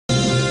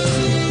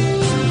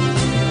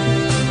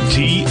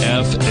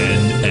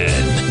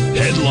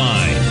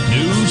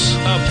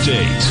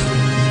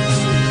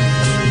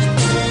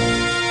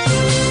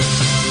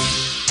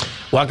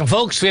Welcome,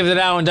 folks. We have the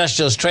Dow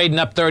Industrials trading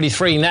up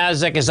 33.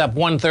 NASDAQ is up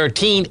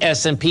 113.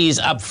 S&P's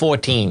up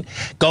 14.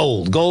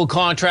 Gold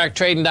contract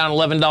trading down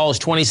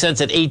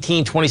 $11.20 at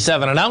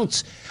 $18.27 an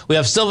ounce. We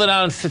have silver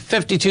down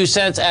 52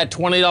 cents at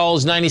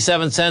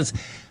 $20.97.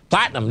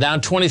 Platinum down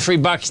 23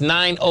 bucks,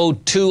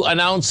 $9.02 an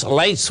ounce.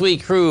 Light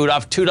sweet crude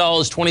off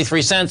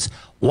 $2.23,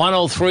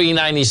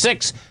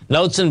 $103.96.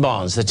 Notes and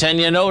bonds. The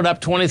 10-year note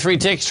up 23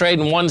 ticks,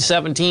 trading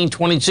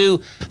 117.22.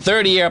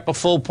 30-year up a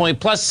full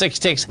point, plus 6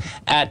 ticks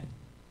at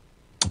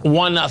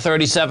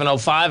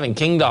 137.05. And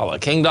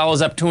King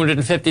Dollar's up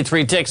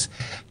 253 ticks,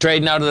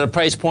 trading out at a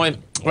price point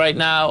right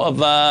now of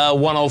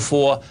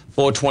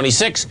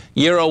 104.426.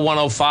 Euro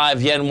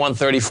 105, yen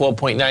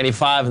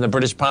 134.95, and the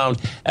British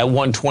pound at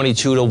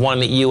 122 to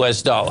 1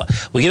 US dollar.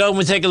 We get over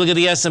and take a look at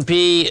the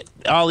S&P,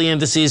 all the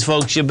indices,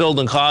 folks. You're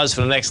building cause for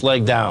the next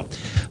leg down.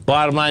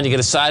 Bottom line, you get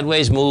a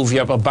sideways move.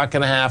 You're up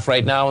 $1.50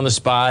 right now on the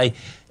SPY.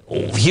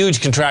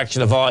 Huge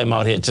contraction of volume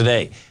out here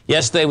today.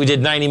 Yesterday we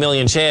did 90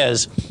 million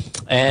shares,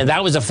 and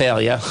that was a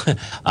failure.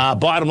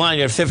 Bottom line,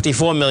 you're at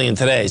 54 million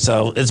today,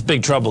 so it's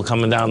big trouble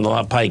coming down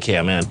the pike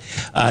here, man.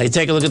 You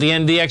take a look at the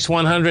NDX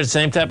 100,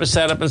 same type of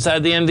setup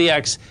inside the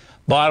NDX.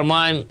 Bottom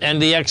line,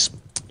 NDX,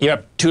 you're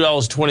up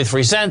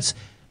 $2.23.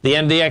 The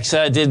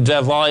NDX did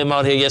volume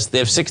out here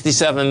yesterday of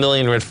 67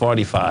 million, we're at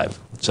 45.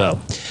 So,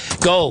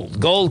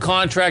 gold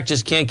contract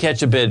just can't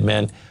catch a bid,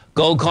 man.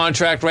 Gold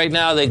contract right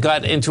now, they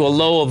got into a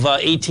low of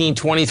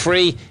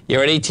 18.23.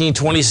 You're at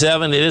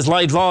 18.27. It is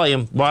light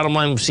volume. Bottom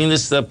line, we've seen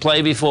this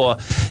play before.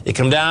 You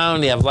come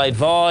down, you have light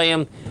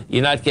volume.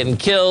 You're not getting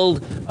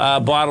killed.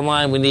 Bottom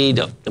line, we need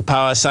a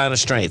power sign of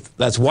strength.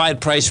 That's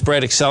wide price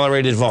spread,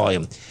 accelerated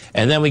volume.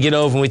 And then we get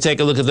over and we take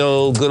a look at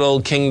the good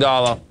old King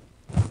Dollar.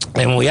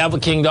 And when we have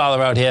a King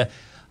Dollar out here,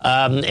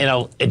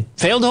 it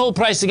failed to hold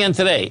price again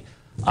today.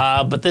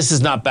 But this is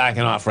not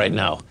backing off right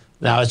now.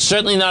 Now, it's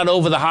certainly not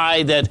over the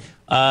high that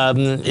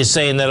is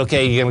saying that,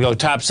 okay, you're going to go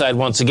topside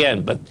once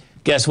again. But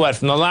guess what?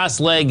 From the last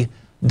leg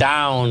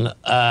down,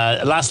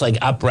 last leg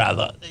up,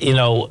 rather,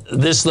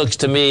 this looks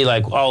to me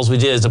like all we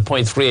did is a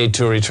 0.382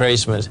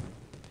 retracement.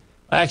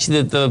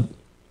 Actually,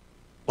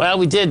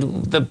 we did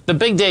the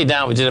big day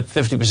down, we did a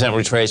 50%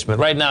 retracement.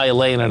 Right now, you're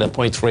laying at a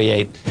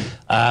 0.38.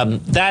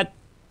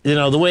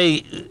 The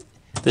way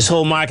this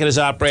whole market is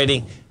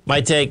operating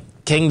might take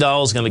King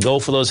Dollar's going to go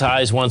for those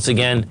highs once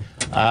again,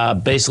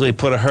 basically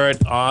put a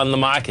hurt on the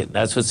market.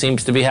 That's what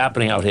seems to be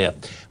happening out here.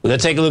 We're going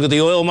to take a look at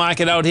the oil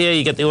market out here.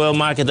 You get the oil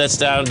market that's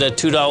down to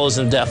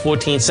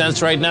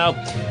 $2.14 right now.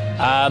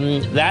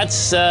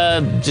 That's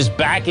just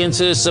back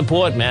into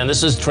support, man.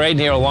 This is trading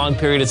here a long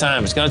period of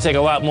time. It's going to take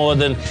a lot more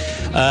than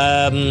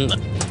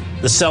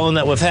the selling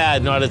that we've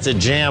had in order to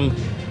jam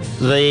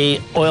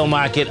the oil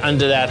market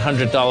under that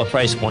 $100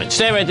 price point.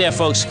 Stay right there,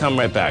 folks. Come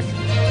right back.